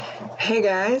Hey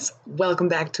guys, welcome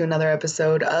back to another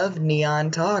episode of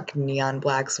Neon Talk, Neon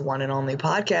Black's one and only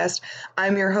podcast.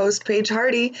 I'm your host, Paige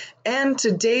Hardy, and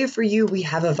today for you we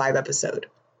have a vibe episode.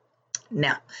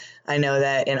 Now, I know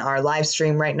that in our live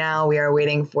stream right now, we are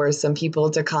waiting for some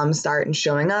people to come start and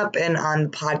showing up. And on the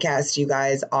podcast, you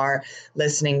guys are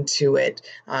listening to it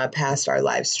past our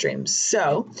live stream.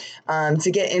 So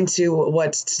to get into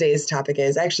what today's topic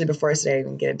is, actually, before I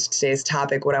even get into today's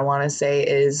topic, what I want to say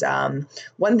is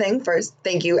one thing first.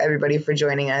 Thank you, everybody, for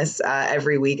joining us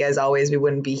every week. As always, we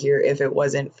wouldn't be here if it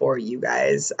wasn't for you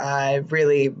guys. I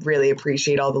really, really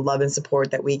appreciate all the love and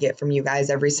support that we get from you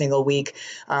guys every single week.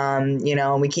 And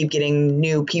we keep getting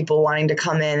new people wanting to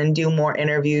come in and do more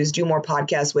interviews, do more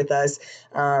podcasts with us.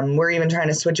 We're even trying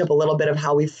to switch up a little bit of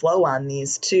how we flow on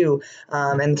these too,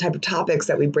 and the type of topics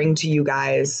that we bring to you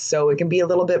guys. So it can be a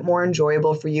little bit more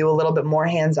enjoyable for you, a little bit more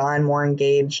hands-on, more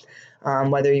engaged,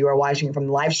 whether you are watching from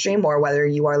the live stream or whether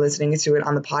you are listening to it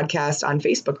on the podcast on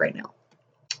Facebook right now.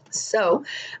 So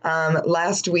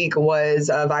last week was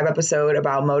a vibe episode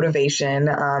about motivation.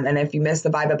 And if you missed the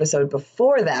vibe episode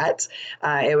before that,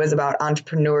 it was about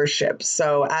entrepreneurship.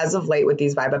 So as of late with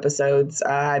these vibe episodes,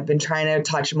 I've been trying to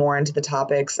touch more into the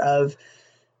topics of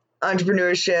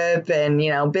entrepreneurship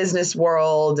and, business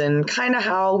world and kind of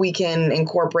how we can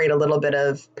incorporate a little bit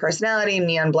of personality,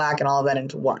 Neon Black, and all of that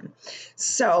into one.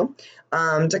 So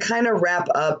to kind of wrap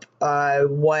up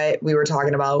what we were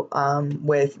talking about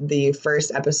with the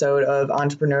first episode of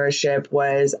entrepreneurship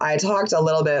was I talked a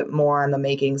little bit more on the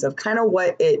makings of kind of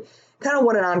what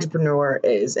an entrepreneur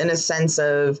is in a sense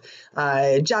of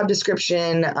job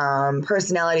description,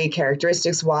 personality,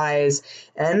 characteristics wise,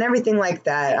 and everything like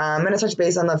that. I'm going to touch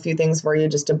base on a few things for you,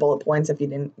 just to bullet points if you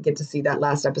didn't get to see that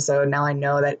last episode. Now I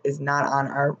know that is not on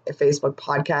our Facebook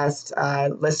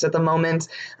podcast list at the moment.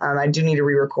 I do need to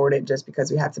re-record it just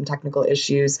because we had some technical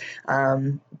issues,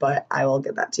 but I will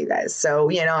get that to you guys. So,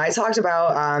 I talked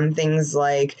about things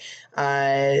like,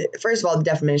 first of all, the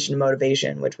definition of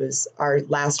motivation, which was our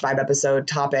last vibe episode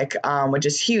topic, which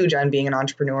is huge on being an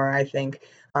entrepreneur, I think.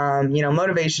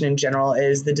 Motivation in general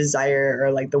is the desire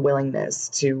or like the willingness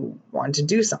to want to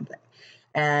do something.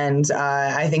 And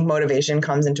I think motivation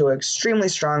comes into an extremely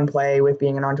strong play with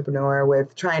being an entrepreneur,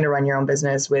 with trying to run your own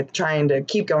business, with trying to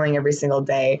keep going every single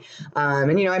day.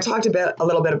 I talked a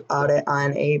little bit about it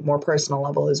on a more personal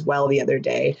level as well the other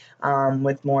day,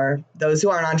 with more those who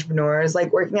aren't entrepreneurs,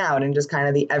 like working out and just kind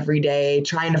of the everyday,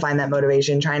 trying to find that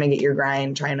motivation, trying to get your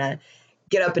grind, trying to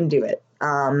get up and do it.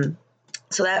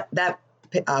 So that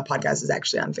podcast is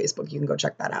actually on Facebook. You can go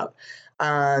check that out.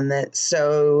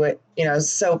 So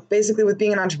basically with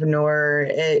being an entrepreneur,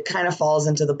 it kind of falls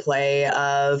into the play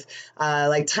of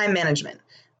like time management.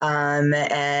 And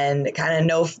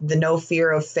kind of the no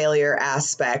fear of failure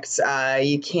aspect.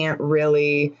 You can't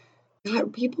really,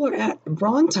 God, people are at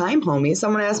wrong time, homie.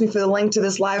 Someone asked me for the link to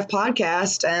this live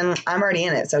podcast and I'm already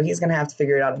in it. So he's going to have to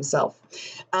figure it out himself.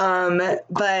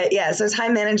 But yeah, so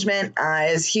time management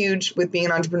is huge with being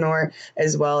an entrepreneur,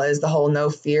 as well as the whole no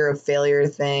fear of failure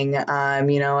thing.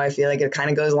 I feel like it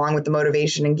kind of goes along with the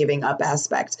motivation and giving up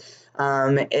aspect.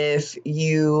 If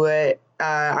you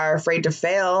are afraid to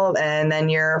fail, and then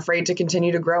you're afraid to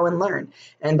continue to grow and learn.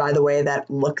 And by the way,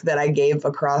 that look that I gave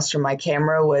across from my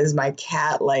camera was my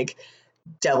cat like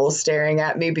devil staring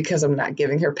at me because I'm not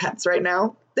giving her pets right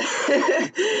now.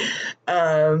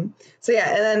 So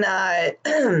yeah, and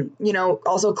then,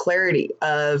 also clarity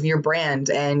of your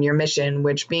brand and your mission,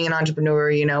 which being an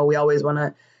entrepreneur, we always want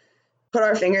to put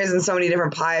our fingers in so many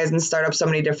different pies and start up so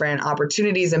many different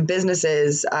opportunities and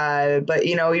businesses. But,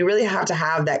 you really have to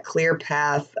have that clear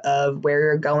path of where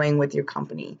you're going with your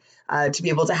company to be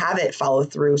able to have it follow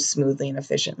through smoothly and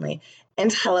efficiently.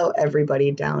 And hello,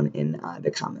 everybody down in the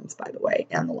comments, by the way,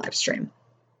 and the live stream.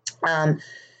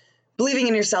 Believing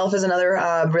in yourself is another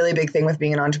really big thing with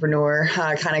being an entrepreneur.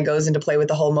 Kind of goes into play with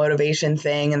the whole motivation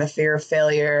thing and the fear of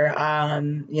failure.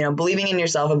 Believing in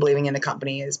yourself and believing in the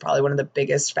company is probably one of the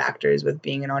biggest factors with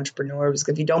being an entrepreneur. Because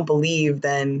if you don't believe,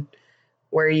 then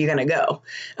where are you going to go?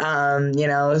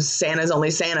 Santa's only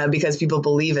Santa because people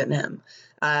believe in him.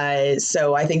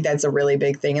 So I think that's a really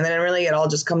big thing. And then really it all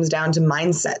just comes down to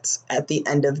mindset at the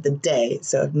end of the day.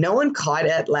 So if no one caught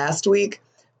it last week,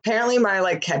 apparently my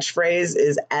catchphrase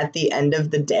is at the end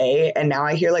of the day. And now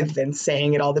I hear Vince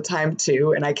saying it all the time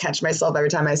too. And I catch myself every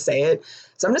time I say it.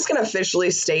 So I'm just going to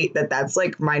officially state that that's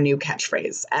my new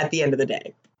catchphrase at the end of the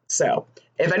day. So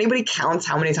if anybody counts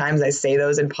how many times I say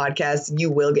those in podcasts, you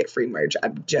will get free merch.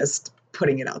 I'm just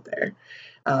putting it out there.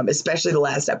 Especially the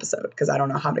last episode, because I don't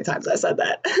know how many times I said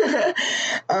that.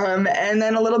 And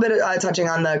then a little bit touching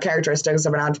on the characteristics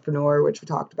of an entrepreneur, which we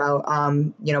talked about,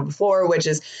 before, which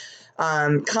is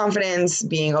confidence,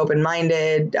 being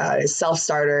open-minded,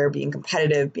 self-starter, being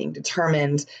competitive, being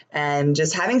determined, and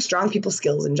just having strong people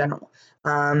skills in general.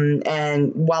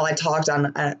 And while I talked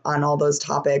on all those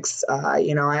topics,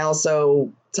 I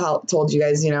also told you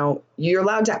guys, you're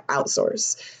allowed to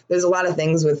outsource. There's a lot of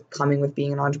things with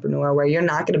being an entrepreneur where you're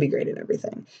not going to be great at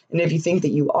everything. And if you think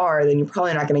that you are, then you're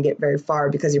probably not going to get very far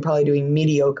because you're probably doing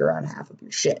mediocre on half of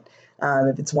your shit.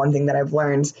 If it's one thing that I've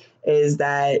learned is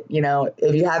that,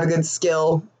 if you have a good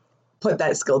skill, put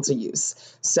that skill to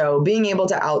use. So being able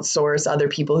to outsource other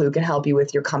people who can help you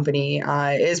with your company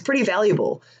is pretty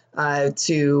valuable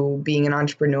to being an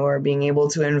entrepreneur, being able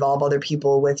to involve other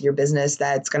people with your business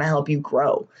that's going to help you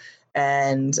grow.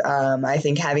 And I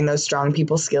think having those strong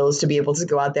people skills to be able to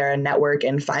go out there and network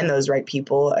and find those right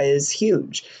people is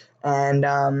huge. And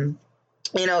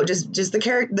just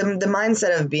the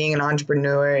mindset of being an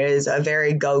entrepreneur is a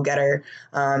very go-getter.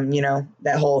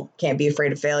 That whole can't be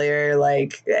afraid of failure.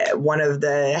 Like one of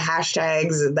the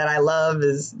hashtags that I love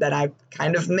is that I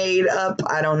kind of made up.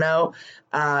 I don't know.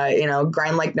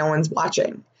 Grind like no one's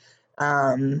watching.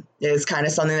 Is kind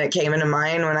of something that came into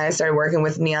mind when I started working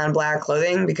with Neon Black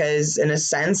clothing, because in a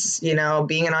sense,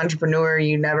 being an entrepreneur,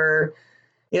 you never,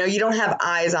 you don't have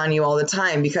eyes on you all the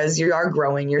time because you are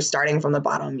growing, you're starting from the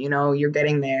bottom, you're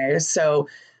getting there. So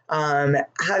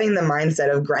having the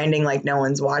mindset of grinding like no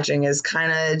one's watching is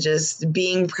kind of just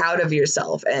being proud of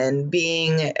yourself and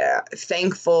being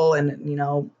thankful and,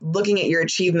 looking at your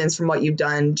achievements from what you've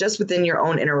done just within your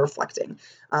own inner reflecting.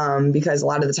 Because a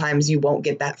lot of the times you won't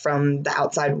get that from the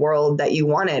outside world that you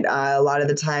wanted. A lot of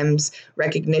the times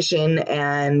recognition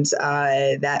and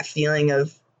that feeling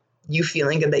of you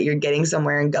feeling good that you're getting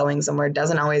somewhere and going somewhere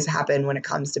doesn't always happen when it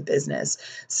comes to business.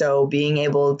 So being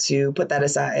able to put that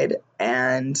aside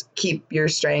and keep your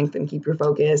strength and keep your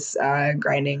focus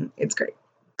grinding, it's great.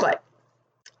 But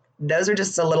those are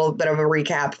just a little bit of a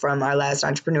recap from our last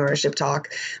entrepreneurship talk.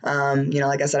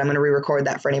 Like I said, I'm going to re-record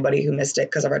that for anybody who missed it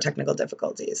because of our technical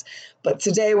difficulties. But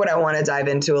today, what I want to dive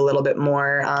into a little bit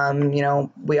more,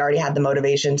 we already had the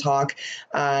motivation talk,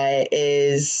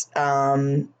 is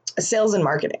sales and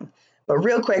marketing. But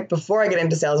real quick, before I get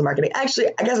into sales and marketing, actually,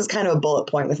 I guess it's kind of a bullet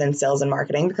point within sales and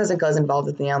marketing because it goes involved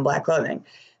with Neon Black clothing.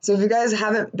 So if you guys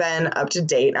haven't been up to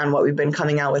date on what we've been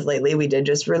coming out with lately, we did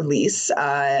just release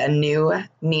a new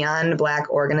Neon Black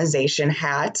organization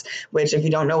hat, which if you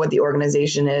don't know what the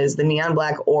organization is, the Neon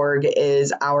Black org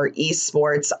is our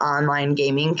esports online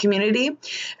gaming community.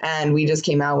 And we just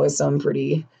came out with some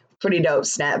pretty dope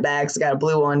snapbacks. Got a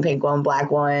blue one, pink one, black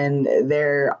one.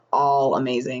 They're all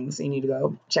amazing. So you need to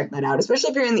go check that out, especially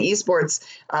if you're in the esports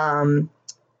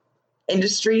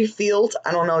industry field.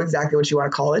 I don't know exactly what you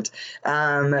want to call it.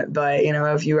 But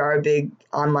if you are a big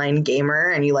online gamer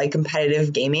and you like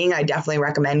competitive gaming, I definitely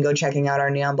recommend go checking out our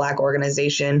Neon Black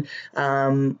organization.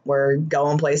 We're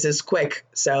going places quick.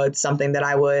 So it's something that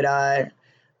I would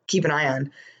keep an eye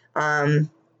on.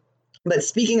 But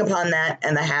speaking upon that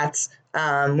and the hats,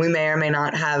 we may or may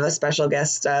not have a special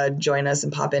guest join us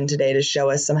and pop in today to show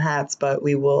us some hats, but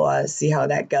we will see how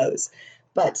that goes.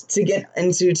 But to get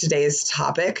into today's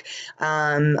topic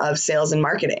of sales and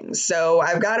marketing. So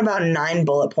I've got about 9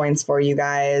 bullet points for you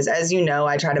guys. As you know,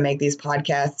 I try to make these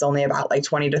podcasts only about like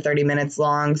 20 to 30 minutes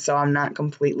long, so I'm not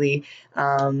completely,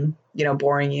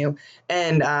 boring you.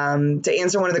 And to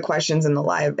answer one of the questions in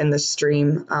the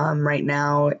stream right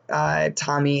now,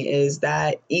 Tommy, is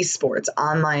that esports,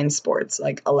 online sports,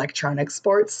 like electronic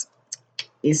sports,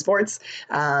 esports,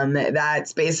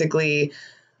 that's basically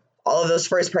all of those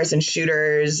first-person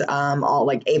shooters, all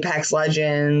like Apex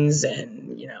Legends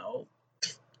and,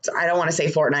 I don't want to say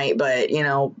Fortnite, but,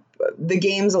 the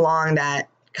games along that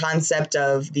concept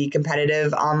of the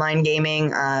competitive online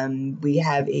gaming. We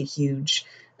have a huge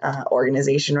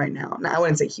organization right now. Now, I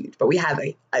wouldn't say huge, but we have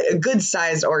a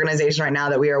good-sized organization right now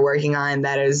that we are working on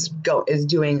that is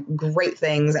doing great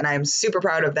things, and I'm super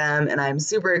proud of them, and I'm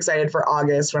super excited for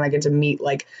August when I get to meet,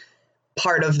 like,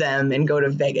 part of them and go to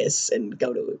Vegas and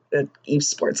go to an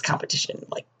esports competition.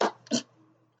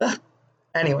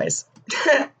 Anyways,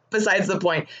 besides the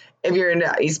point, if you're into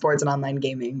esports and online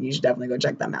gaming, you should definitely go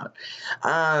check them out.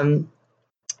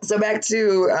 So back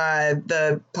to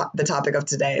the topic of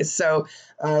today. So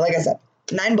like I said,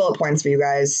 9 bullet points for you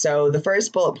guys. So the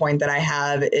first bullet point that I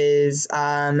have is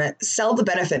sell the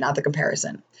benefit, not the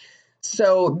comparison.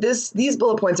 So these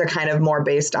bullet points are kind of more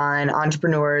based on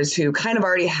entrepreneurs who kind of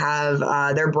already have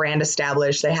their brand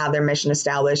established, they have their mission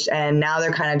established, and now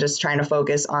they're kind of just trying to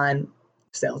focus on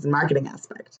sales and marketing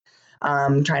aspect.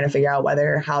 Trying to figure out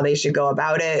how they should go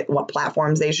about it, what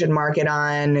platforms they should market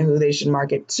on, who they should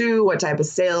market to, what type of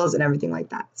sales, and everything like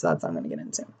that. So that's what I'm going to get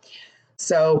into.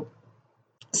 So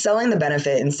selling the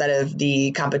benefit instead of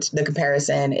the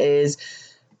comparison is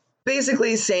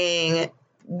basically saying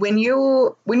when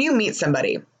you meet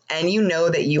somebody and you know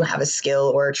that you have a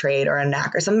skill or a trade or a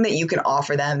knack or something that you can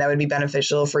offer them that would be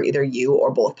beneficial for either you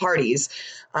or both parties,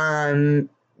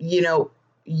 you know,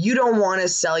 you don't want to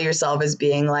sell yourself as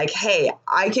being like, hey,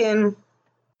 I'll use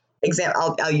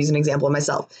an example of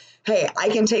myself. Hey, I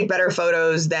can take better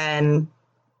photos than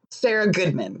Sarah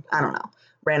Goodman. I don't know,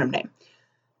 random name.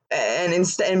 And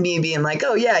instead of me being like,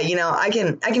 oh yeah, you know, I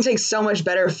can take so much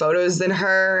better photos than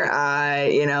her.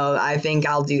 You know, I think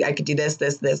I could do this,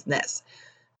 this, this, and this.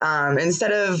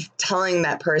 Instead of telling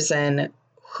that person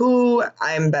who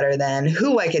I'm better than,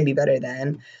 who I can be better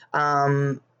than,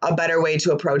 a better way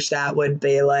to approach that would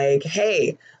be like,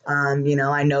 hey, you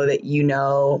know, I know that you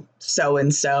know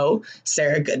so-and-so,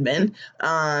 Sarah Goodman.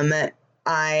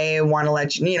 I want to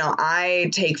let you know, I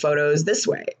take photos this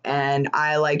way and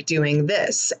I like doing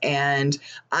this and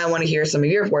I want to hear some of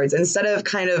your words instead of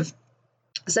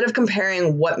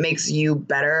comparing what makes you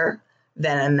better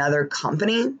than another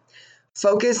company.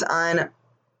 Focus on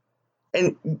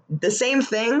the same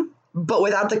thing, but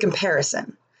without the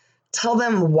comparison. Tell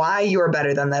them why you're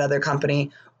better than that other company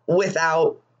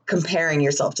without comparing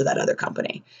yourself to that other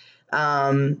company.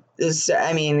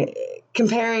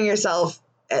 Comparing yourself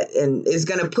is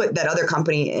going to put that other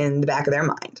company in the back of their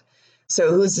mind.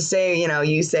 So who's to say, you know,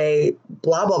 you say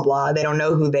blah, blah, blah, they don't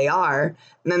know who they are,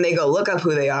 and then they go look up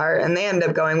who they are, and they end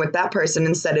up going with that person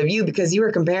instead of you because you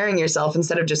were comparing yourself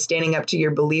instead of just standing up to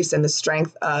your beliefs and the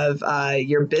strength of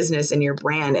your business and your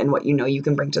brand and what you know you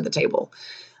can bring to the table.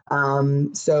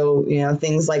 So, you know,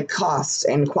 things like cost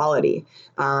and quality,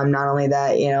 not only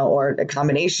that, you know, or a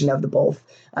combination of the both,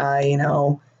 you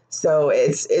know, so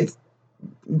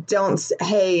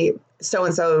hey,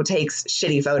 so-and-so takes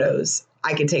shitty photos.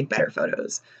 I can take better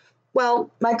photos. Well,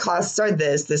 my costs are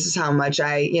this is how much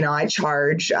I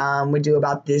charge. We do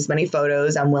about this many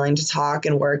photos. I'm willing to talk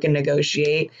and work and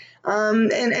negotiate.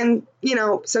 And you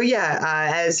know, so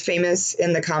yeah, as famous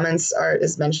in the comments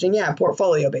is mentioning, yeah,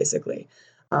 portfolio basically.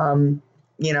 You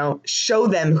know, show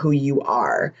them who you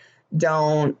are.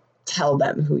 Don't tell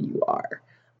them who you are.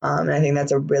 And I think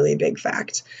that's a really big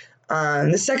fact.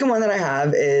 The second one that I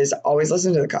have is always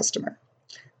listen to the customer.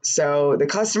 So the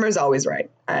customer is always right.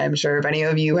 I'm sure if any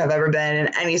of you have ever been in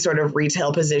any sort of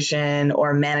retail position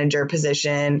or manager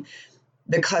position,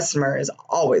 the customer is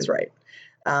always right.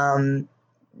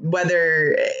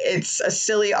 Whether it's a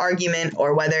silly argument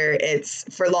or whether it's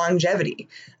for longevity.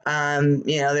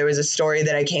 You know, there was a story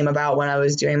that I came about when I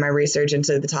was doing my research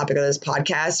into the topic of this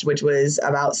podcast, which was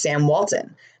about Sam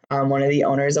Walton, one of the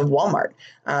owners of Walmart.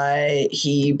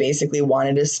 He basically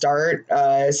wanted to start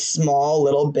a small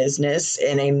little business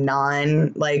in a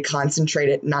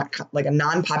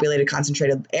non-populated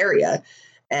concentrated area.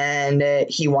 And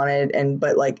he wanted, and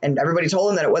everybody told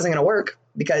him that it wasn't going to work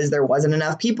because there wasn't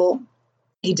enough people.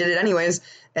 He did it anyways.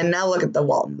 And now look at the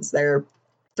Waltons. They're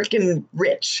freaking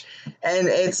rich. And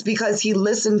it's because he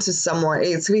listened to someone.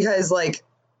 It's because I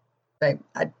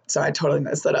totally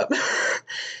messed that up.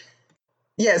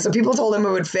 Yeah, so people told him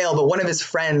it would fail, but one of his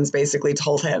friends basically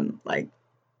told him like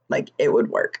it would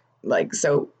work. Like,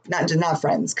 so not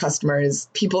friends, customers,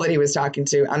 people that he was talking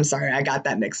to. I'm sorry, I got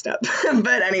that mixed up.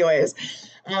 But anyways,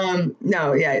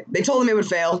 no, yeah, they told him it would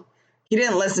fail. He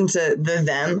didn't listen to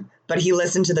them, but he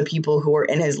listened to the people who were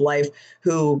in his life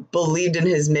who believed in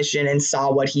his mission and saw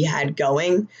what he had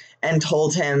going and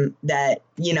told him that,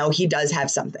 you know, he does have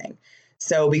something.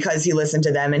 So because he listened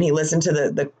to them and he listened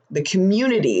to the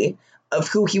community of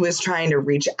who he was trying to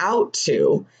reach out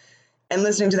to, and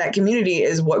listening to that community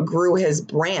is what grew his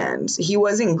brand. He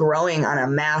wasn't growing on a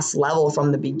mass level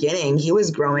from the beginning. He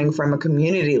was growing from a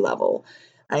community level.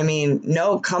 I mean,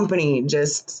 no company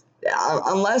just,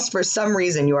 unless for some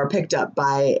reason you are picked up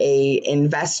by a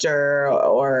investor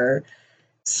or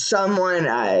someone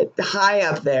high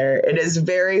up there, it is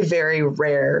very, very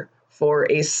rare for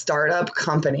a startup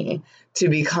company to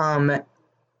become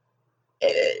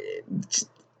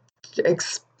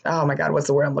oh my God, what's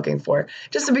the word I'm looking for?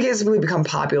 Just to basically become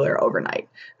popular overnight.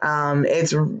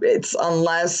 It's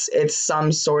unless it's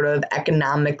some sort of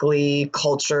economically,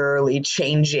 culturally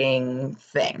changing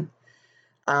thing.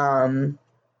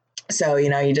 So, you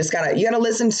know, you gotta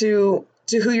listen to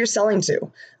who you're selling to,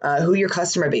 who your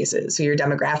customer base is, who your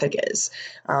demographic is,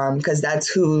 because that's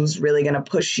who's really gonna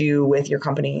push you with your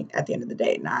company at the end of the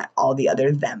day, not all the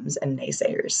other thems and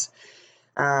naysayers.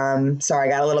 Sorry, I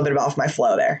got a little bit off my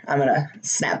flow there. I'm gonna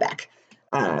snap back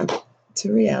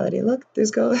to reality. Look,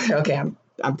 okay, I'm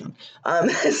done.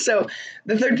 So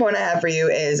the third point I have for you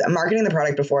is marketing the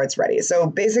product before it's ready. So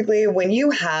basically, when you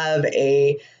have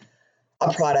a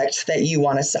a product that you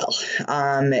want to sell.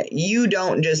 You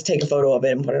don't just take a photo of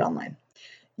it and put it online.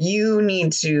 You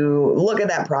need to look at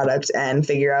that product and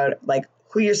figure out like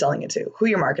who you're selling it to, who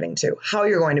you're marketing to, how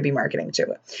you're going to be marketing to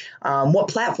it, what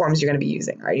platforms you're going to be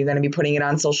using. Are you going to be putting it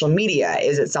on social media?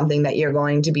 Is it something that you're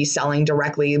going to be selling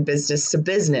directly business to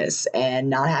business and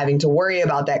not having to worry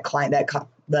about that client,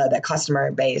 that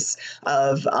customer base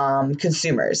of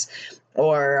consumers?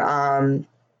 Or,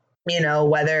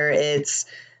 whether it's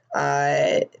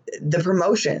the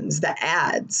promotions, the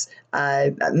ads,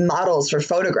 models for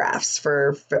photographs,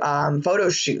 for photo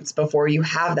shoots before you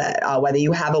have that, whether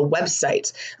you have a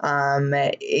website,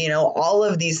 all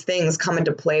of these things come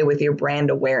into play with your brand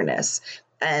awareness.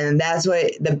 And that's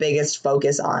what the biggest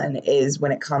focus on is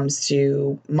when it comes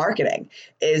to marketing,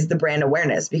 is the brand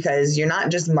awareness, because you're not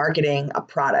just marketing a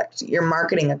product, you're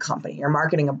marketing a company, you're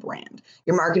marketing a brand,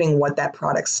 you're marketing what that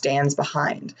product stands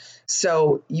behind.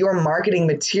 So your marketing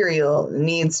material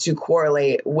needs to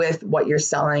correlate with what you're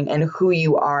selling and who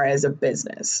you are as a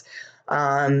business.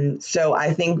 So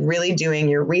I think really doing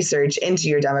your research into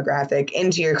your demographic,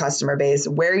 into your customer base,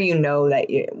 where you know that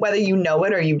whether you know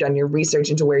it or you've done your research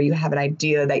into where you have an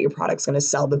idea that your product's going to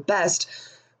sell the best,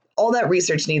 all that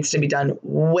research needs to be done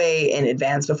way in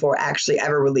advance before actually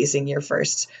ever releasing your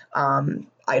first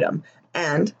item.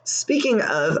 And speaking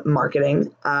of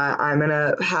marketing, I'm going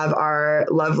to have our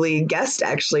lovely guest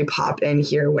actually pop in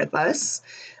here with us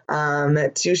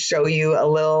to show you a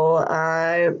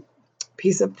little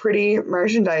piece of pretty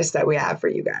merchandise that we have for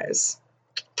you guys.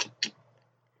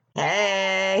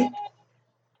 Hey,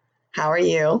 how are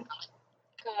you?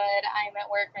 Good. I'm at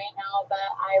work right now, but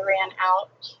I ran out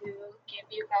to give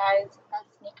you guys a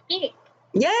sneak peek.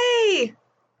 Yay!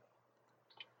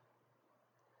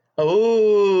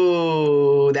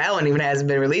 Oh, that one even hasn't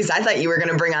been released. I thought you were going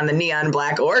to bring on the neon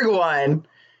black org one.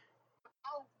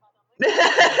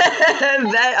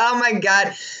 Oh my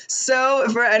God. So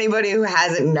for anybody who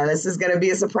hasn't known, this is going to be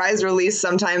a surprise release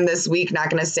sometime this week. Not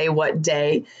going to say what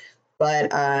day, but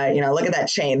look at that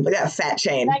chain. Look at that fat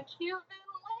chain. That cute little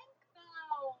link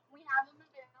though. We have them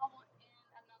available in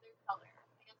another color.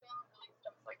 I guess they haven't released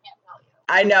them, so I can't tell you.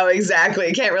 I know,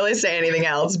 exactly. Can't really say anything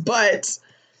else, but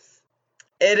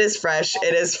it is fresh.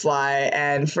 It is fly.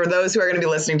 And for those who are going to be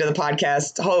listening to the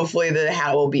podcast, hopefully the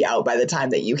hat will be out by the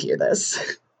time that you hear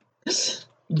this.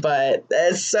 But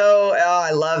it's so,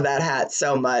 I love that hat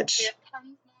so much. We have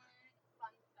tons more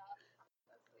fun stuff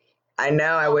this week. I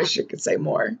know, I wish you could say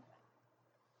more. Gotta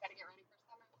get ready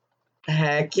for summer.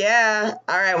 Heck yeah.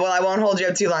 All right, well, I won't hold you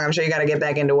up too long. I'm sure you got to get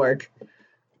back into work. I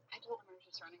told him I was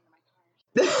just running to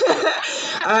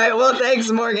my car. All right, well,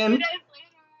 thanks, Morgan. See you guys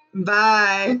later.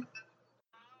 Bye.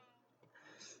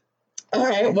 All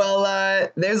right, well,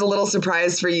 there's a little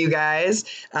surprise for you guys.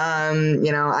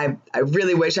 I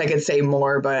really wish I could say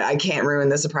more, but I can't ruin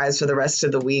the surprise for the rest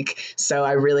of the week. So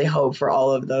I really hope for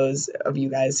all of those of you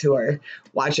guys who are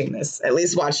watching this, at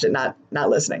least watched it, not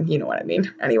listening. You know what I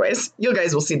mean? Anyways, you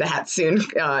guys will see the hat soon.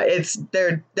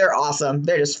 They're awesome.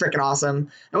 They're just freaking awesome.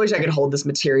 I wish I could hold this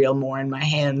material more in my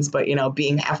hands, but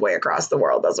being halfway across the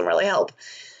world doesn't really help.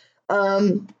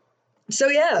 So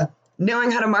yeah.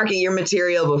 Knowing how to market your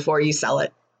material before you sell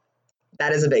it.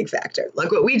 That is a big factor.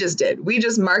 Look what we just did. We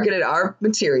just marketed our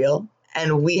material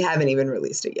and we haven't even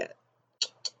released it yet.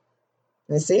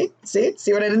 See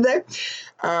what I did there?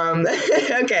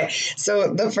 Okay,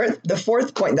 so the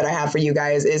fourth point that I have for you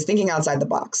guys is thinking outside the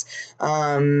box.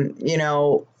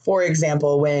 For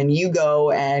example, when you go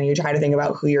and you try to think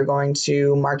about who you're going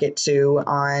to market to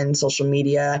on social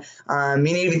media, you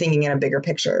need to be thinking in a bigger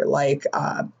picture, like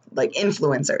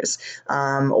influencers,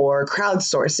 or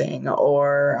crowdsourcing,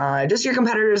 or just your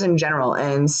competitors in general,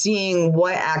 and seeing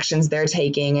what actions they're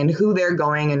taking and who they're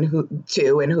going and who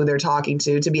they're talking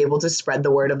to be able to spread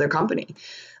the word of their company.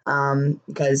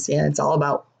 Because it's all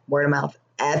about word of mouth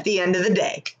at the end of the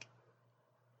day.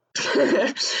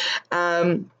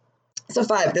 So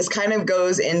 5, this kind of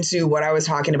goes into what I was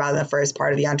talking about in the first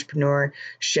part of the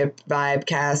entrepreneurship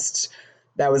vibecast.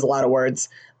 That was a lot of words.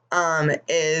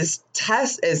 Is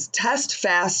test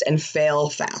fast and fail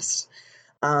fast.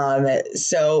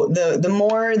 So the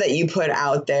more that you put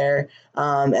out there,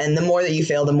 and the more that you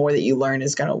fail, the more that you learn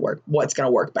is going to work, what's going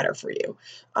to work better for you.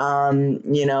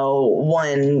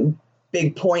 One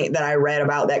big point that I read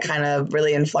about that kind of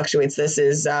really influctuates this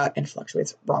is,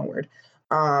 wrong word,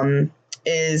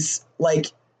 is like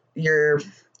your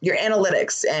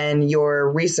analytics and your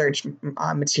research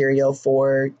material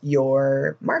for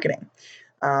your marketing.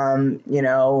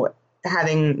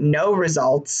 having no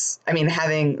results. I mean,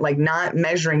 having like not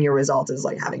measuring your results is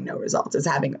like having no results.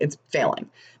 It's failing.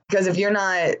 Because if you're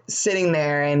not sitting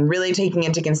there and really taking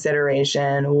into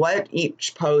consideration what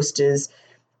each post is,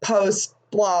 post,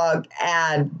 blog,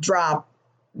 ad, drop,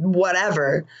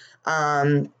 whatever,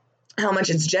 how much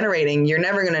it's generating, you're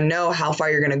never going to know how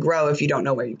far you're going to grow if you don't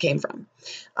know where you came from.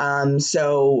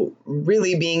 So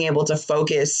really being able to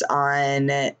focus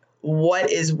on what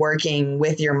is working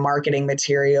with your marketing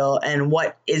material and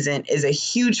what isn't is a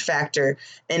huge factor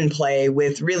in play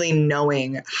with really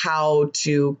knowing how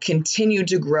to continue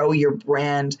to grow your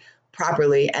brand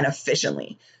properly and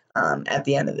efficiently at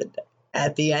the end of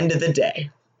the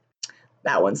day.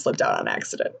 That one slipped out on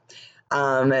accident.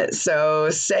 So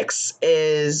 6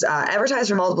 is advertise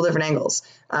from multiple different angles.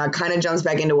 Kind of jumps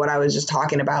back into what I was just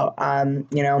talking about.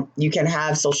 You can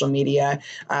have social media,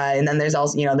 and then there's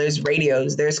also, there's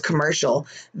radios, there's commercial,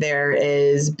 there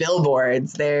is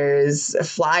billboards, there's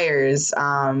flyers.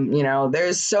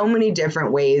 There's so many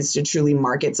different ways to truly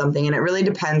market something, and it really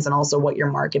depends on also what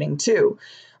you're marketing to.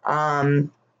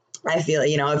 I feel,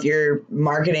 if you're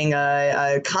marketing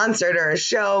a concert or a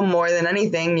show, more than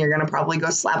anything, you're going to probably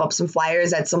go slap up some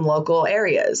flyers at some local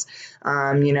areas.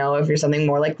 If you're something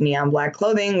more like Neon Black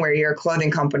Clothing, where you're a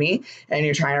clothing company and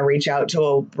you're trying to reach out to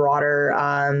a broader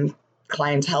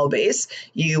clientele base,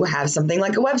 you have something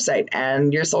like a website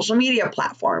and your social media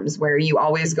platforms where you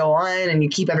always go on and you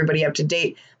keep everybody up to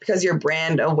date, because your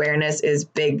brand awareness is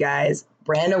big, guys.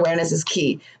 Brand awareness is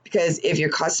key, because if your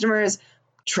customers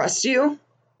trust you,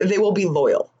 they will be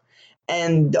loyal.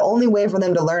 And the only way for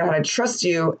them to learn how to trust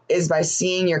you is by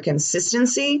seeing your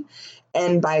consistency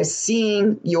and by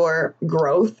seeing your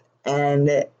growth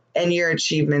and your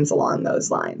achievements along those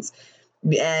lines.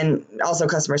 And also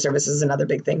customer service is another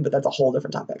big thing, but that's a whole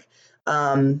different topic.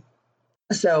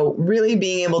 So really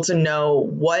being able to know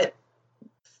what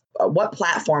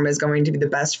platform is going to be the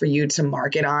best for you to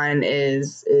market on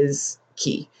is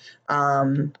key,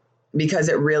 because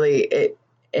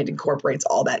it incorporates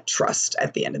all that trust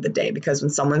at the end of the day. Because when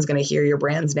someone's going to hear your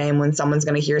brand's name, when someone's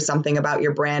going to hear something about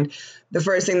your brand, the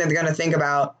first thing that they're going to think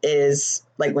about is,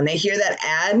 like, when they hear that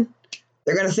ad,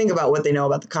 they're going to think about what they know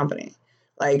about the company.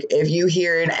 Like, if you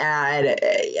hear an ad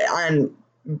on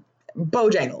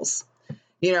Bojangles,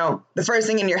 the first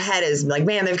thing in your head is like,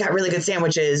 man, they've got really good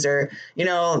sandwiches, or,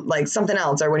 like something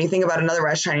else. Or when you think about another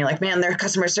restaurant, you're like, man, their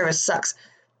customer service sucks.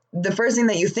 The first thing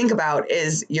that you think about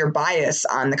is your bias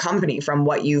on the company from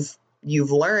what you've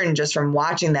learned just from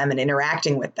watching them and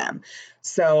interacting with them.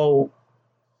 So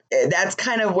that's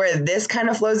kind of where this kind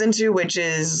of flows into, which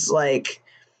is like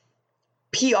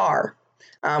PR,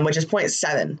 which is point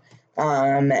 7.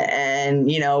 And,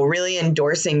 really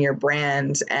endorsing your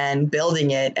brand and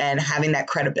building it and having that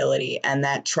credibility and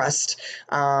that trust.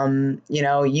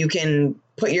 You can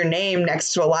put your name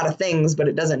next to a lot of things, but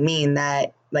it doesn't mean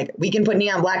that, like, we can put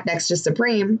Neon Black next to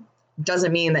Supreme.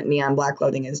 Doesn't mean that Neon Black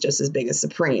Clothing is just as big as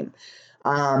Supreme.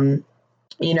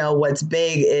 What's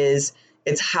big is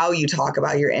it's how you talk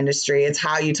about your industry. It's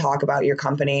how you talk about your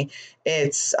company.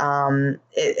 It's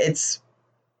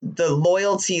the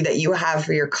loyalty that you have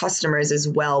for your customers as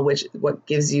well, which what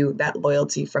gives you that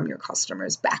loyalty from your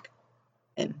customers back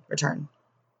in return.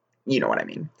 You know what I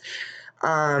mean?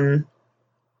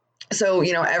 So,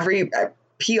 every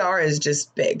PR is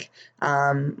just big,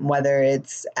 whether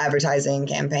it's advertising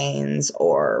campaigns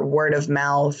or word of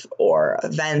mouth or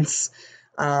events.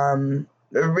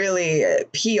 Really,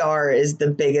 PR is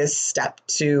the biggest step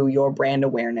to your brand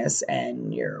awareness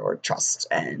and your trust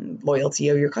and loyalty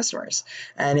of your customers.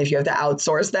 And if you have to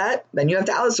outsource that, then you have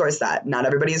to outsource that. Not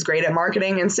everybody is great at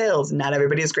marketing and sales. Not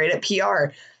everybody is great at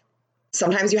PR.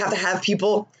 Sometimes you have to have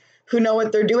people who know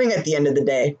what they're doing at the end of the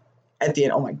day.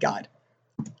 Oh my God.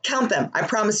 Count them. I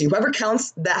promise you, whoever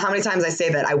counts that, how many times I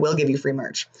say that, I will give you free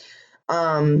merch.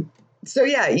 So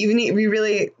yeah, we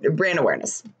really brand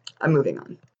awareness. I'm moving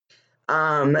on.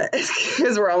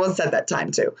 Because we're almost at that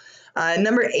time too.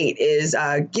 Number 8 is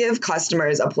give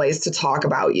customers a place to talk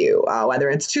about you, whether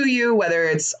it's to you, whether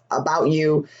it's about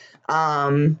you.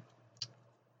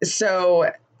 So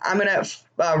I'm going to,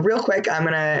 real quick, I'm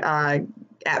going to, I'm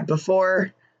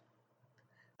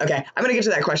going to get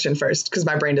to that question first because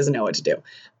my brain doesn't know what to do.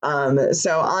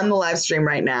 So on the live stream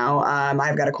right now,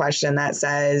 I've got a question that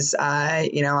says, I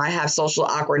have social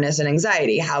awkwardness and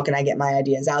anxiety. How can I get my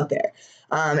ideas out there?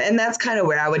 And that's kind of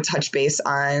where I would touch base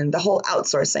on the whole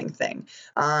outsourcing thing.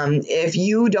 If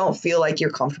you don't feel like you're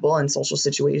comfortable in social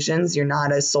situations, you're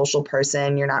not a social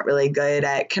person, you're not really good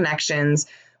at connections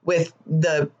with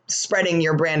the spreading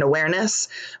your brand awareness,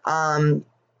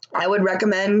 I would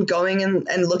recommend going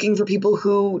and looking for people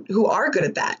who are good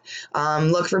at that.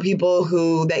 Look for people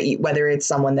whether it's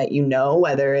someone that you know,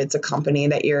 whether it's a company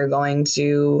that you're going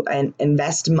to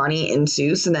invest money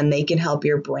into, so then they can help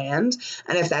your brand.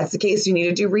 And if that's the case, you need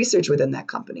to do research within that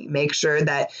company. Make sure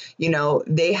that,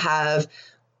 they have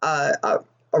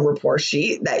a report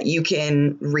sheet that you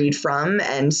can read from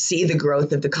and see the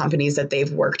growth of the companies that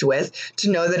they've worked with to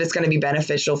know that it's going to be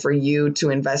beneficial for you to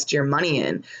invest your money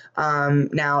in.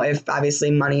 Now, if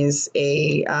obviously money is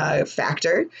a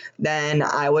factor, then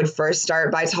I would first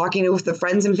start by talking with the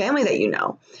friends and family that you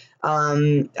know.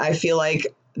 I feel like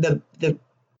the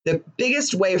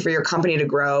biggest way for your company to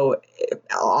grow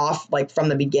off like from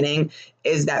the beginning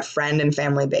is that friend and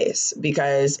family base,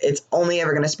 because it's only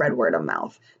ever going to spread word of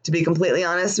mouth. To be completely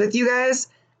honest with you guys,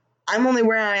 I'm only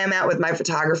where I am at with my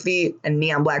photography and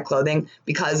neon black clothing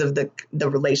because of the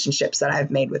relationships that I've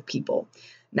made with people.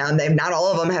 Now, not all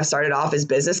of them have started off as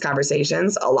business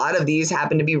conversations. A lot of these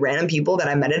happen to be random people that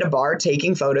I met at a bar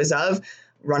taking photos of,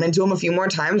 run into them a few more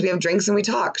times. We have drinks and we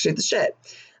talk, shoot the shit.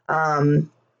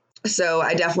 So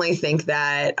I definitely think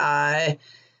that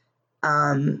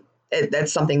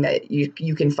that's something that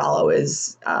you can follow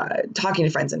is talking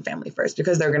to friends and family first,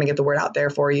 because they're going to get the word out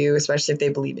there for you, especially if they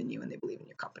believe in you and they believe in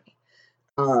your company.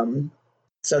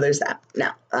 So there's that.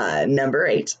 Now, number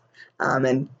 8,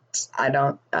 and I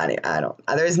don't.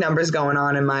 There's numbers going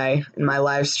on in my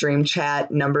live stream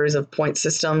chat, numbers of point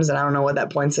systems, and I don't know what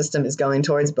that point system is going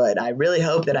towards, but I really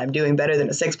hope that I'm doing better than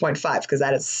a 6.5, because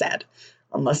that is sad.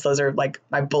 Unless those are like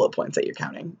my bullet points that you're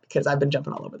counting, because I've been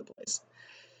jumping all over the place.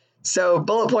 So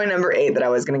bullet point number 8 that I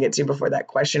was going to get to before that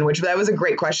question, which that was a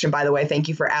great question, by the way. Thank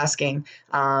you for asking.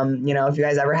 If you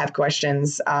guys ever have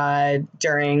questions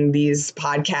during these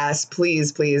podcasts,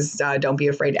 please don't be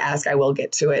afraid to ask. I will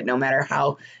get to it no matter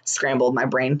how scrambled my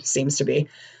brain seems to be.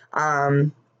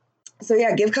 So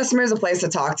yeah, give customers a place to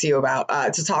talk to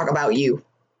about you.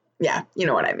 Yeah, you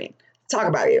know what I mean. Talk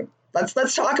about you.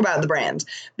 Let's talk about the brand,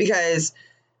 because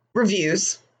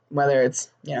reviews, whether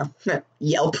it's,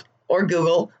 Yelp or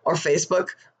Google or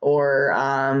Facebook, or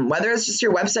whether it's just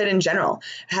your website in general,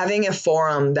 having a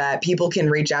forum that people can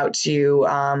reach out to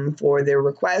for their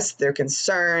requests, their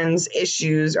concerns,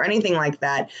 issues, or anything like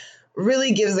that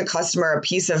really gives the customer a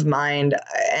peace of mind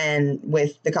and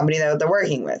with the company that they're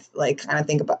working with. Like, kind of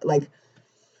think about, like,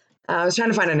 I was trying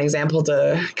to find an example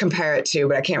to compare it to,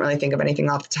 but I can't really think of anything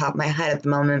off the top of my head at the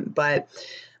moment. But,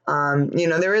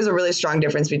 there is a really strong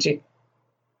difference between...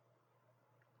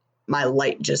 My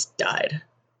light just died.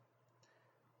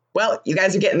 Well, you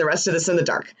guys are getting the rest of this in the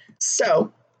dark.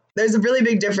 So there's a really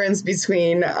big difference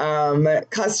between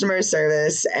customer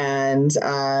service and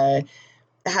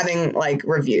having like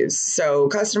reviews. So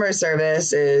customer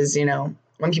service is,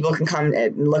 when people can come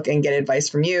and look and get advice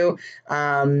from you,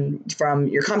 from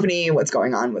your company, what's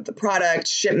going on with the product,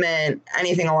 shipment,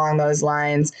 anything along those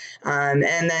lines. And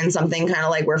then something kind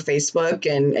of like where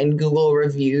Facebook and Google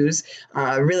reviews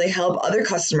really help other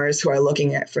customers who are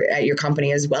looking at your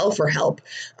company as well for help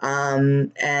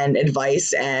and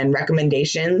advice and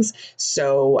recommendations.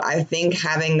 So I think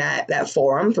having that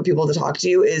forum for people to talk to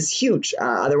you is huge.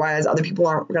 Otherwise, other people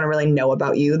aren't going to really know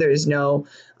about you. There's no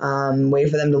way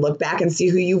for them to look back and see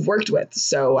who you've worked with.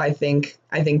 So I think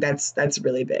that's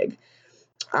really big.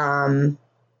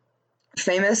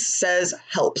 Famous says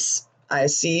helps. I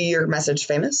see your message,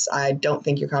 Famous. I don't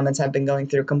think your comments have been going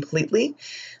through completely.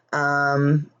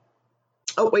 Oh,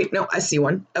 wait, no, I see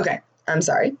one. Okay, I'm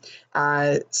sorry.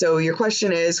 So your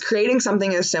question is creating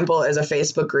something as simple as a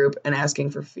Facebook group and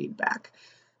asking for feedback.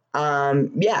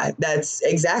 Yeah, that's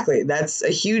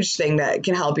a huge thing that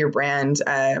can help your brand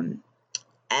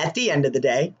at the end of the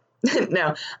day.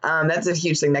 No, that's a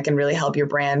huge thing that can really help your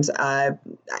brand. Not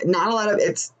a lot of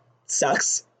it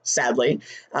sucks, sadly.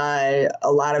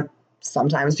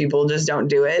 Sometimes people just don't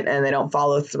do it and they don't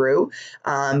follow through.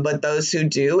 But those who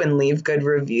do and leave good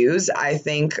reviews, I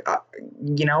think,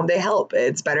 they help.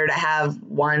 It's better to have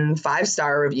 1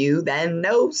 5-star review than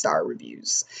no star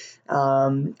reviews.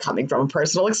 Coming from a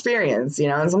personal experience,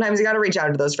 and sometimes you got to reach out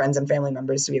to those friends and family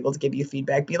members to be able to give you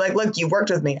feedback. Be like, look, you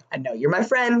worked with me. I know you're my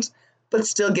friend, but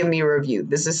still give me a review.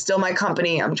 This is still my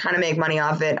company. I'm trying to make money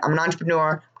off it. I'm an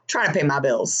entrepreneur. I'm trying to pay my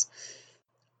bills.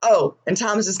 Oh, and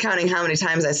Tom's just counting how many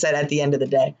times I said at the end of the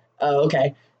day. Oh,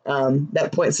 okay.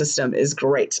 That point system is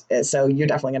great. So you're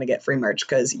definitely going to get free merch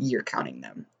because you're counting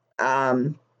them.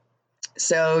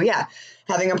 So yeah,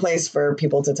 having a place for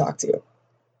people to talk to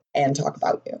and talk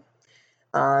about you.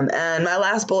 And my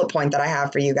last bullet point that I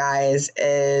have for you guys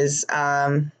is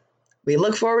we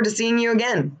look forward to seeing you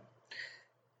again.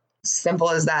 Simple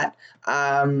as that.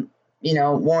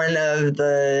 one of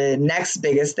the next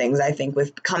biggest things I think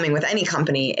with coming with any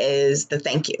company is the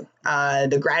thank you,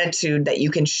 the gratitude that you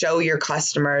can show your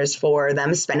customers for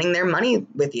them spending their money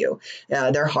with you,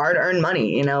 their hard-earned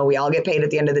money. We all get paid at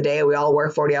the end of the day. We all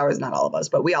work 40 hours, not all of us,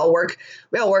 but we all work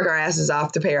our asses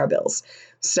off to pay our bills.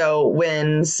 So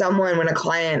when a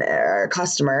client or a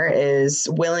customer is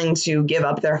willing to give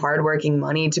up their hardworking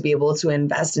money to be able to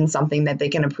invest in something that they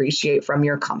can appreciate from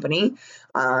your company,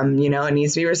 it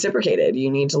needs to be reciprocated.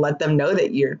 You need to let them know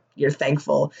that you're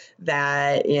thankful,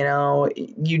 that,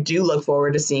 you do look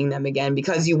forward to seeing them again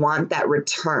because you want that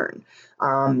return.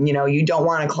 You don't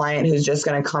want a client who's just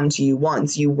going to come to you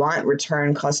once. You want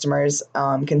return customers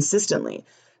consistently.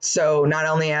 So not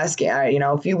only asking,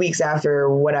 a few weeks after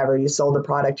whatever, you sold the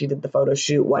product, you did the photo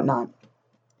shoot, whatnot,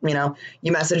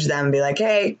 you message them and be like,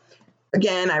 hey,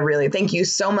 again, I really thank you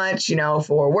so much,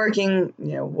 for working,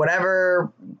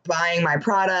 whatever, buying my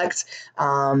product.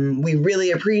 We really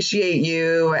appreciate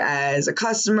you as a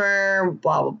customer,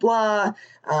 blah, blah, blah.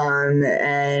 And,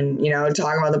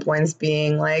 talking about the points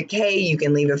being like, hey, you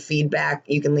can leave feedback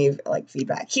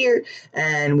here.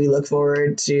 And we look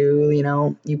forward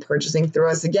to, you purchasing through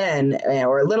us again.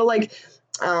 Or a little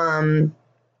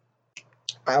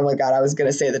oh my God, I was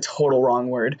going to say the total wrong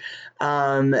word.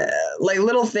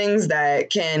 Little things that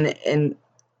can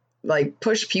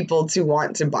push people to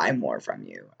want to buy more from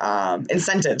you.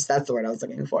 Incentives, that's the word I was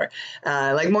looking for.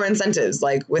 More incentives,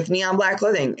 like with Neon Black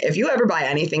Clothing. If you ever buy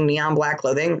anything Neon Black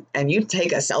Clothing and you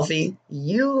take a selfie,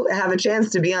 you have a chance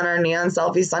to be on our Neon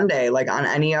Selfie Sunday, on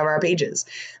any of our pages.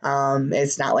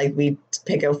 It's not like we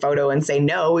pick a photo and say,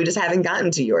 no, we just haven't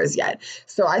gotten to yours yet.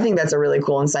 So I think that's a really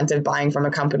cool incentive buying from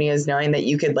a company, is knowing that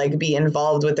you could be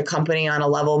involved with the company on a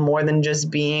level more than just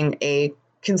being a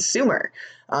consumer.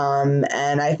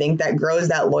 And I think that grows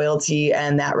that loyalty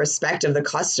and that respect of the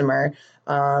customer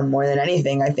more than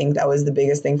anything. I think that was the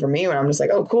biggest thing for me, when I'm just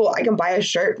like, oh, cool, I can buy a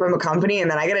shirt from a company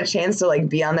and then I get a chance to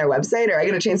be on their website, or I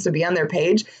get a chance to be on their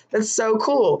page. That's so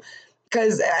cool.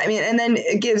 Because, and then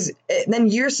then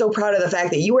you're so proud of the fact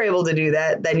that you were able to do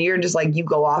that. Then you're just you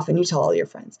go off and you tell all your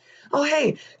friends, oh,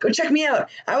 hey, go check me out.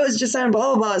 I was just on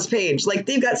blah, blah, blah's page.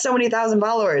 They've got so many thousand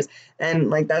followers.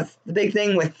 And that's the big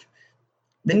thing with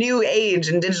the new age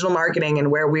in digital marketing and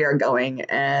where we are going.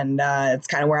 And it's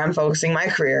kind of where I'm focusing my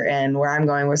career, and where I'm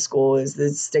going with school is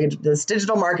this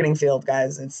digital marketing field,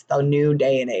 guys. It's the new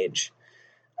day and age.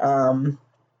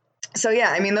 So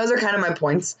yeah, those are kind of my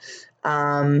points.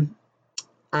 Those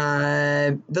are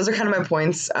kind of my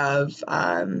points of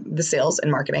the sales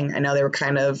and marketing. I know they were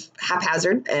kind of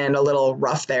haphazard and a little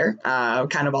rough there,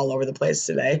 kind of all over the place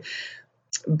today.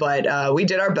 But we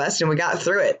did our best and we got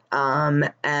through it.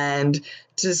 And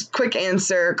just quick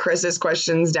answer Chris's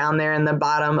questions down there in the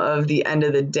bottom of the end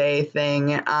of the day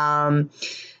thing. I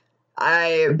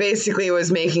basically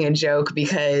was making a joke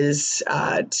because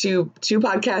two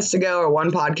podcasts ago, or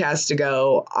one podcast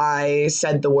ago, I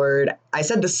said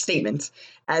the statement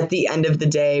at the end of the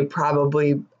day,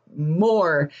 probably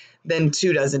more than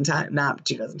 24 times, not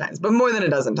 24 times, but more than a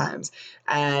dozen times.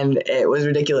 And it was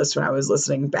ridiculous when I was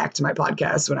listening back to my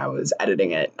podcast, when I was editing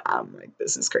it. I'm like,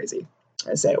 this is crazy.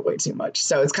 I say it way too much.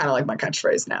 So it's kind of like my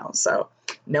catchphrase now. So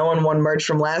no one won merch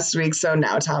from last week. So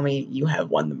now, Tommy, you have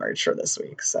won the merch for this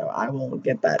week. So I will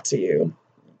get that to you.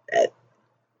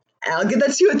 I'll get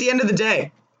that to you at the end of the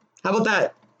day. How about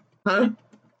that? Huh?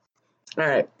 All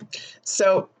right.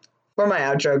 So for my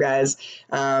outro, guys,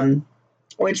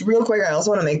 which real quick, I also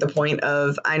want to make the point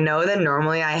of, I know that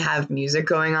normally I have music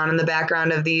going on in the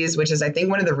background of these, which is I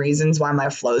think one of the reasons why my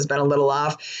flow's been a little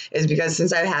off, is because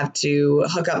since I have to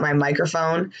hook up my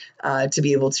microphone to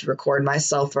be able to record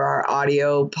myself for our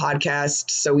audio podcast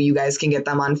so you guys can get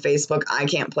them on Facebook, I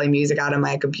can't play music out of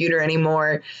my computer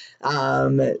anymore.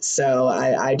 So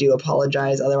I do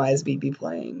apologize. Otherwise, we'd be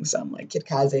playing some Kid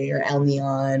Kaze or El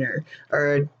Neon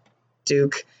or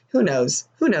Duke. Who knows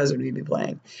what we'd be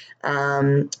playing.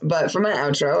 But for my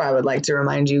outro, I would like to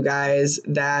remind you guys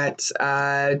that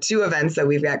 2 events that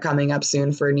we've got coming up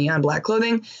soon for Neon Black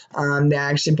Clothing, they're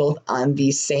actually both on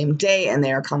the same day, and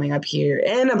they are coming up here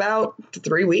in about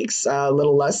 3 weeks, a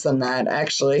little less than that,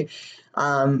 actually.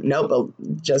 Nope,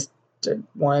 just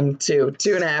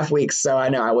 2.5 weeks. So I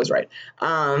know I was right.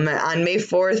 On May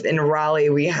 4th in Raleigh,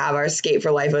 we have our Skate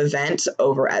for Life event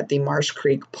over at the Marsh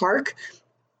Creek Park.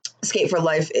 Skate for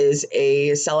Life is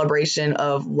a celebration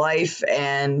of life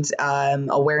and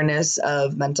awareness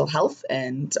of mental health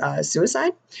and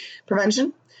suicide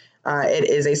prevention. It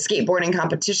is a skateboarding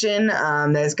competition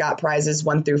that's got prizes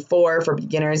 1 through 4 for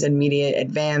beginners, intermediate,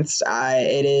 advanced.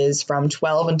 It is from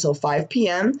 12 until 5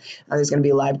 p.m. There's going to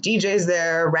be live DJs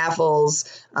there,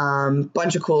 raffles,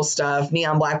 bunch of cool stuff.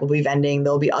 Neon Black will be vending.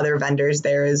 There'll be other vendors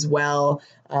there as well.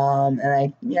 And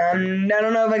I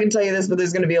don't know if I can tell you this, but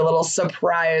there's going to be a little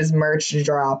surprise merch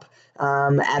drop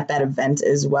at that event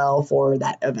as well for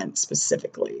that event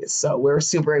specifically. So we're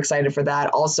super excited for that.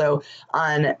 Also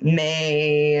on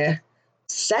May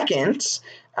 2nd,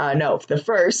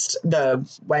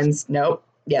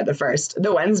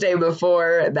 the Wednesday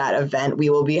before that event, we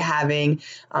will be having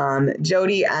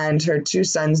Jody and her 2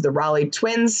 sons, the Raleigh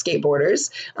twins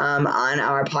skateboarders, on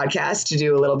our podcast to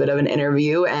do a little bit of an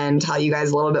interview and tell you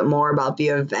guys a little bit more about the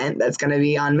event that's going to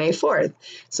be on May 4th.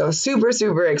 So super,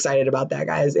 super excited about that,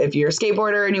 guys. If you're a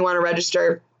skateboarder and you want to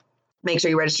register, make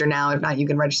sure you register now. If not, you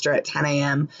can register at 10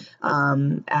 a.m.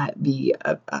 At the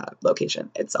location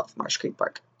itself, Marsh Creek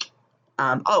Park.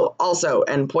 Also,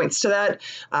 and points to that,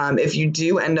 if you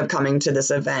do end up coming to this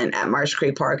event at Marsh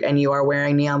Creek Park and you are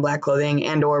wearing Neon Black clothing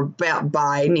and or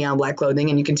buy Neon Black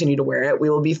clothing and you continue to wear it, we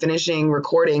will be finishing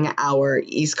recording our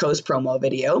East Coast promo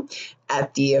video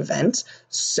at the event.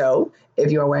 So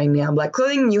if you are wearing Neon Black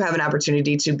clothing, you have an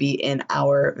opportunity to be in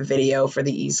our video for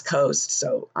the East Coast.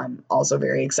 So I'm also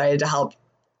very excited to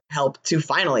help to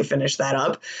finally finish that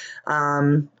up.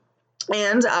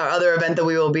 And our other event that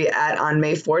we will be at on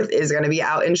May 4th is going to be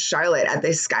out in Charlotte at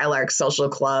the Skylark Social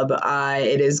Club.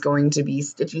 It is going to be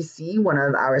Stitchy C, one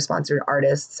of our sponsored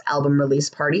artists' album release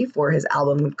party for his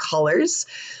album Colors.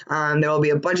 There will be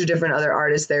a bunch of different other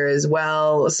artists there as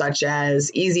well, such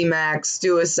as Easy Max,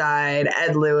 Suicide,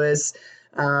 Ed Lewis,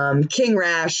 King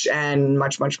Rash, and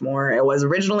much, much more. It was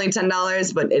originally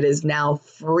 $10, but it is now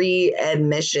free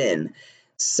admission.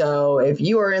 So if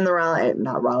you are in the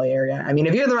Raleigh area,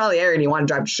 if you're in the Raleigh area and you want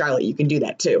to drive to Charlotte, you can do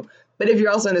that too. But if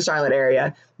you're also in the Charlotte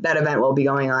area, that event will be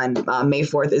going on May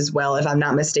 4th as well. If I'm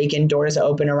not mistaken, doors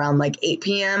open around like 8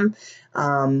 p.m.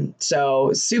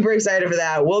 So super excited for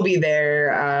that. We'll be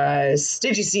there.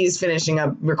 Stitchy C is finishing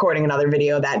up recording another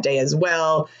video that day as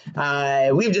well.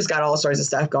 We've just got all sorts of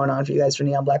stuff going on for you guys for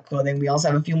Neon Black Clothing. We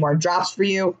also have a few more drops for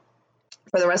you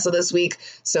for the rest of this week,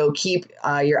 so keep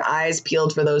your eyes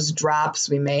peeled for those drops.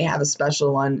 We may have a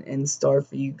special one in store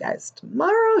for you guys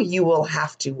tomorrow. You will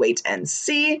have to wait and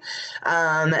see.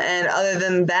 And other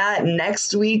than that,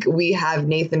 next week we have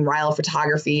Nathan Ryle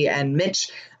Photography and Mitch,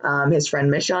 his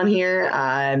friend Mitch, on here.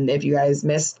 If you guys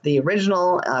missed the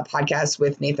original podcast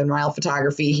with Nathan Ryle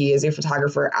Photography, he is a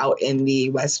photographer out in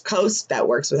the West Coast that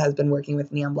has been working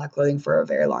with Neon Black Clothing for a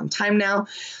very long time now.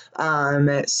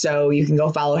 So you can go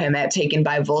follow him at Taken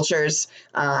by Vultures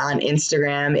on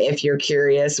Instagram if you're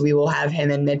curious. We will have him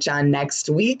and Mitch on next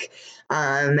week.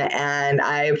 And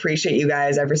I appreciate you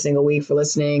guys every single week for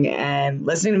listening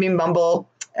to me mumble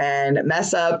and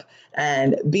mess up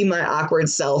and be my awkward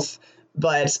self.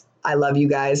 But I love you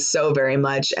guys so very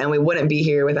much, and we wouldn't be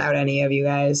here without any of you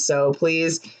guys. So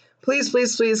please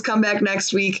come back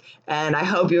next week, and I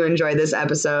hope you enjoyed this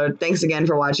episode. Thanks again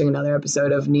for watching another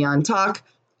episode of Neon Talk.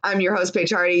 I'm your host,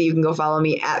 Paige Hardy. You can go follow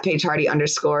me at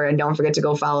PaigeHardy_, and don't forget to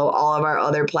go follow all of our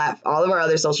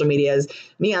other social medias,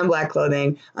 Neon Black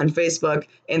Clothing, on Facebook,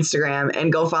 Instagram,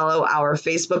 and go follow our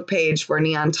Facebook page for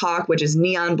Neon Talk, which is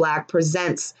Neon Black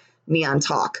Presents Neon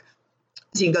Talk.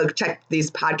 So you can go check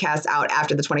these podcasts out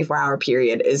after the 24-hour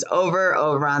period is over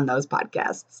on those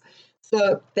podcasts.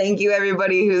 So thank you,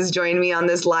 everybody who's joined me on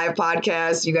this live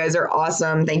podcast. You guys are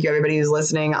awesome. Thank you, everybody who's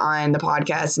listening on the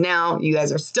podcast now. You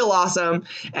guys are still awesome,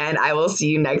 and I will see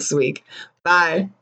you next week. Bye.